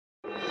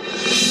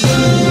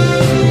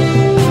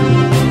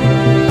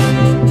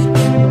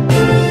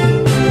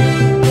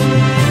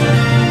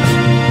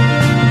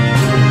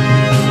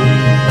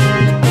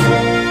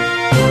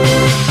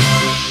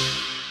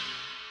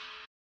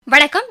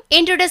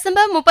இன்று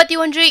December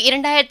 31,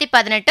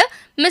 2018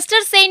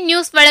 Mr.Che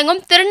news வழங்கும்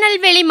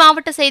திருநெல்வேலி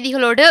மாவட்ட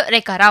செய்திகளோடு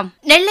ரெக்காராம்.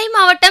 நெல்லை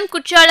மாவட்டம்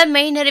குற்றாலம்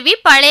மெயினருவி,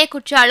 பழைய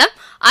குற்றாலம்,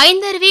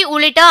 ஐந்தருவி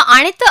உள்ளிட்ட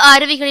அனைத்து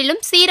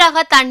அருவிகளிலும்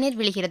சீராக தண்ணீர்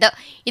விழுகிறது.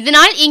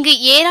 இதனால் இங்கு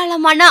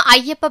ஏராளமான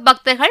ஐயப்ப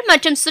பக்தர்கள்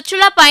மற்றும்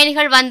சுற்றுலா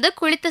பயணிகள் வந்து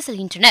குளித்து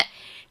செல்கின்றனர்.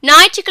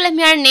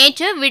 ஞாயிற்றுக்கிழமையான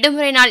நேற்று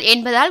விடுமுறை நாள்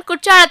என்பதால்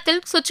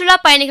குற்றாலத்தில் சுற்றுலா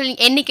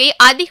பயணிகளின் எண்ணிக்கை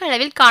அதிக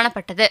அளவில்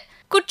காணப்பட்டது.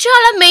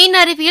 குற்றாலம் மெயின்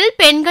அருவியில்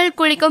பெண்கள்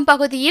குளிக்கும்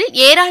பகுதியில்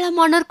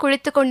ஏராளமானோர்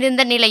குளித்துக்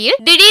கொண்டிருந்த நிலையில்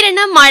திடீரென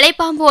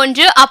மலைப்பாம்பு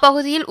ஒன்று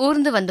அப்பகுதியில்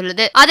ஊர்ந்து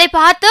வந்துள்ளது. அதை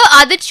பார்த்து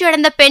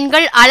அதிர்ச்சியடைந்த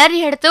பெண்கள் அலறி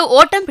எடுத்து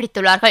ஓட்டம்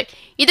பிடித்துள்ளார்கள்.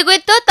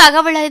 இதுகுறித்து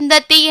தகவல் அறிந்த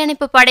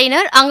தீயணைப்பு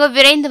படையினர் அங்கு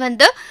விரைந்து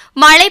வந்து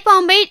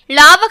மலைப்பாம்பை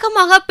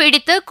லாவகமாக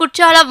பிடித்து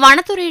குற்றாலம்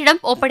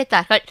வனத்துறையிடம்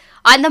ஒப்படைத்தார்கள்.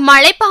 அந்த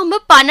மலைப்பாம்பு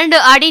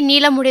 12 அடி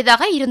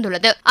நீளமுடையதாக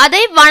இருந்துள்ளது.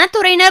 அதை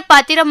வனத்துறையினர்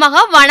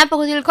பத்திரமாக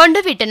வனப்பகுதியில்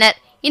கொண்டு விட்டனர்.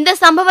 இந்த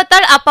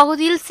சம்பவத்தால்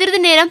அப்பகுதியில் சிறிது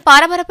நேரம்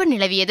பரபரப்பு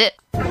நிலவியது.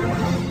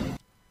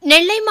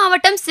 நெல்லை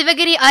மாவட்டம்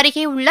சிவகிரி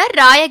அருகே உள்ள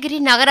ராயகிரி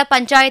நகர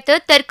பஞ்சாயத்து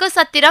தெற்கு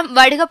சத்திரம்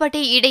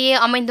வடுகப்பட்டி இடையே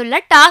அமைந்துள்ள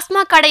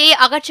டாஸ்மாக் கடையை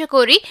அகற்றக்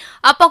கோரி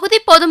அப்பகுதி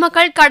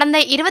பொதுமக்கள் கடந்த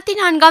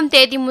 24ஆம்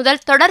தேதி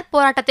முதல் தொடர்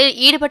போராட்டத்தில்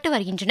ஈடுபட்டு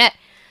வருகின்றனர்.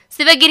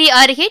 சிவகிரி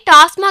அருகே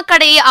டாஸ்மாக்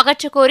கடையை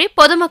அகற்றக் கோரி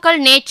பொதுமக்கள்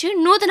நேற்று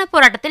நூதன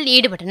போராட்டத்தில்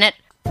ஈடுபட்டனர்.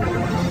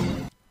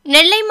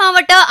 நெல்லை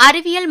மாவட்ட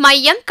அறிவியல்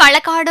மையம்,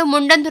 களக்காடு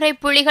முண்டந்துறை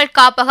புலிகள்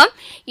காப்பகம்,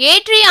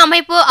 ஏற்றி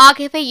அமைப்பு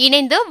ஆகியவை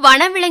இணைந்து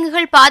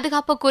வனவிலங்குகள்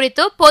பாதுகாப்பு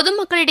குறித்து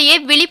பொதுமக்களிடையே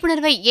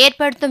விழிப்புணர்வை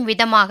ஏற்படுத்தும்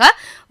விதமாக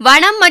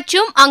வனம்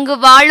மற்றும் அங்கு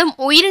வாழும்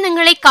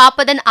உயிரினங்களை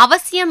காப்பதன்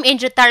அவசியம்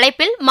என்ற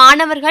தலைப்பில்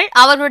மாணவர்கள்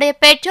அவர்களுடைய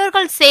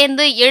பெற்றோர்கள்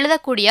சேர்ந்து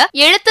எழுதக்கூடிய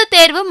எழுத்து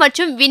தேர்வு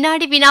மற்றும்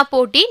வினாடி வினா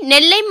போட்டி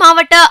நெல்லை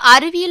மாவட்ட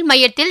அறிவியல்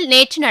மையத்தில்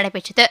நேற்று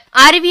நடைபெற்றது.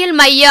 அறிவியல்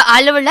மைய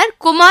அலுவலர்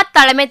குமார்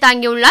தலைமை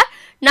தாங்கியுள்ளார்.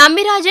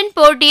 நம்பிராஜன்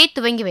போட்டியை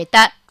துவங்கி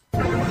வைத்தார்.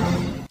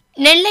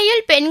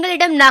 நெல்லையில்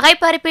பெண்களிடம்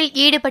நகைப்பறிப்பில்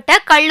ஈடுபட்ட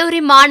கல்லூரி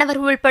மாணவர்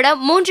உள்பட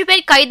 3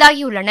 பேர்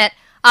கைதாகியுள்ளனர்.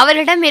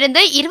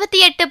 அவரிடமிருந்து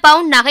 28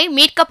 பவுண்ட் நகை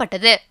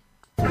மீட்கப்பட்டது.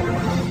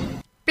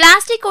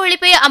 பிளாஸ்டிக்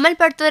ஒழிப்பை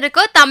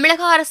அமல்படுத்துவதற்கு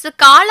தமிழக அரசு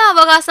கால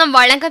அவகாசம்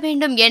வழங்க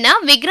வேண்டும் என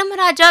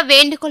விக்ரமராஜா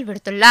வேண்டுகோள்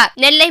விடுத்துள்ளார்.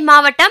 நெல்லை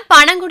மாவட்டம்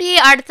பனங்குடியை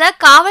அடுத்த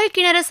காவல்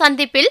கிணறு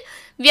சந்திப்பில்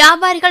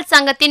வியாபாரிகள்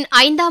சங்கத்தின்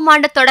 5ஆம்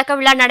ஆண்டு தொடக்க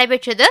விழா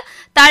நடைபெற்றது.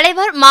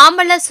 தலைவர்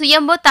மாமல்ல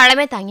சுயம்பு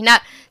தலைமை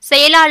தாங்கினார்.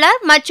 செயலாளர்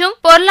மற்றும்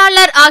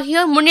பொருளாளர்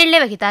ஆகியோர் முன்னிலை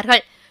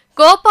வகித்தார்கள்.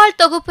 கோபால்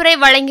தொகுப்புரை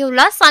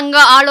வழங்கியுள்ளார். சங்க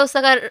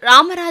ஆலோசகர்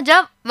ராமராஜா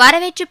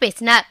வரவேற்று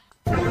பேசினார்.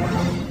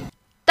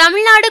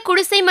 தமிழ்நாடு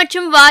குடிசை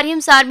மற்றும்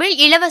வாரியம் சார்பில்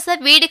இலவச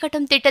வீடு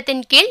கட்டும்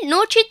திட்டத்தின் கீழ்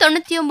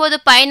 199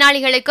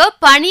 பயனாளிகளுக்கு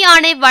பணி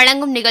ஆணை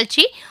வழங்கும்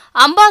நிகழ்ச்சி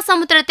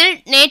அம்பாசமுத்திரத்தில்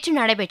நேற்று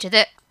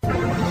நடைபெற்றது.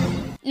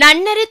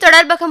 நன்னெறி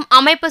தொடர்பகம்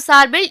அமைப்பு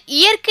சார்பில்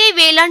இயற்கை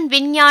வேளாண்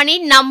விஞ்ஞானி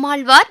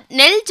நம்மாழ்வார்,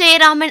 நெல்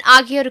ஜெயராமன்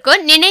ஆகியோருக்கு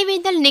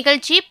நினைவேந்தல்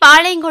நிகழ்ச்சி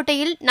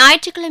பாளையங்கோட்டையில்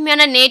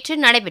ஞாயிற்றுக்கிழமையான நேற்று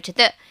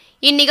நடைபெற்றது.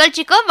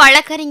 இந்நிகழ்ச்சிக்கு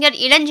வழக்கறிஞர்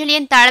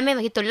இளஞ்செழியன் தலைமை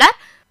வகித்துள்ளார்.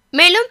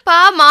 மேலும்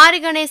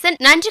மாரிகணேசன்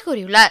நன்றி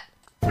கூறியுள்ளார்.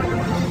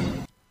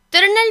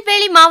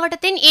 திருநெல்வேலி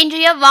மாவட்டத்தின்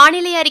இன்றைய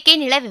வானிலை அறிக்கை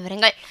நில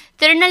விவரங்கள்.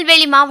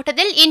 திருநெல்வேலி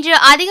மாவட்டத்தில் இன்று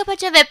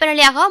அதிகபட்ச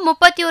வெப்பநிலையாக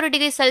 31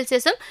 டிகிரி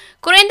செல்சியஸும்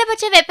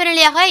குறைந்தபட்ச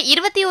வெப்பநிலையாக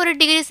 21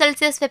 டிகிரி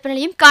செல்சியஸ்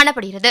வெப்பநிலையும்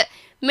காணப்படுகிறது.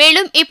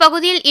 மேலும்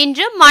இப்பகுதியில்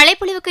இன்று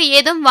மழைப்பொழிவுக்கு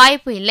ஏதும்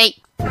வாய்ப்பு இல்லை.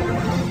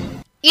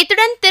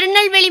 இத்துடன்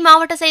திருநெல்வேலி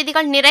மாவட்ட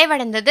செய்திகள்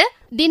நிறைவடைந்தது.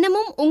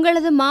 தினமும்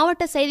உங்களது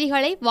மாவட்ட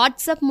செய்திகளை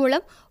வாட்ஸ்அப்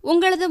மூலம்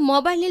உங்களது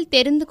மொபைலில்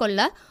தெரிந்து கொள்ள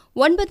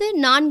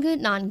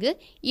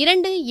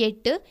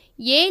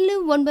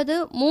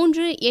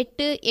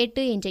 9428787388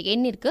 என்ற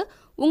எண்ணிற்கு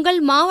உங்கள்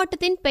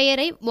மாவட்டத்தின்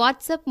பெயரை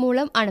வாட்ஸ்அப்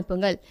மூலம்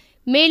அனுப்புங்கள்.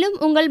 மேலும்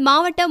உங்கள்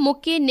மாவட்ட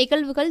முக்கிய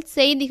நிகழ்வுகள்,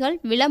 செய்திகள்,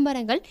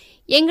 விளம்பரங்கள்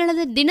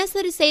எங்களது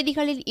தினசரி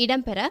செய்திகளில்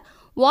இடம்பெற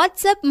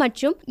வாட்ஸ்அப்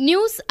மற்றும்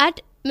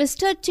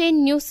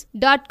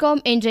news@mrchenews.com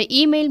என்ற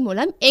இமெயில்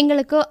மூலம்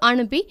எங்களுக்கு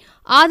அனுப்பி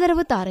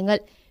ஆதரவு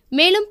தாருங்கள்.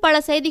 மேலும் பல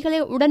செய்திகளை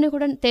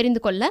உடனுக்குடன் தெரிந்து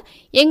கொள்ள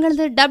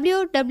எங்களது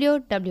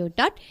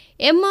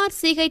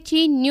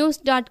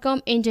www.mrchenews.com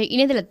என்ற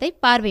இணையதளத்தை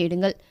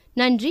பார்வையிடுங்கள்.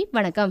 நன்றி,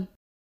 வணக்கம்.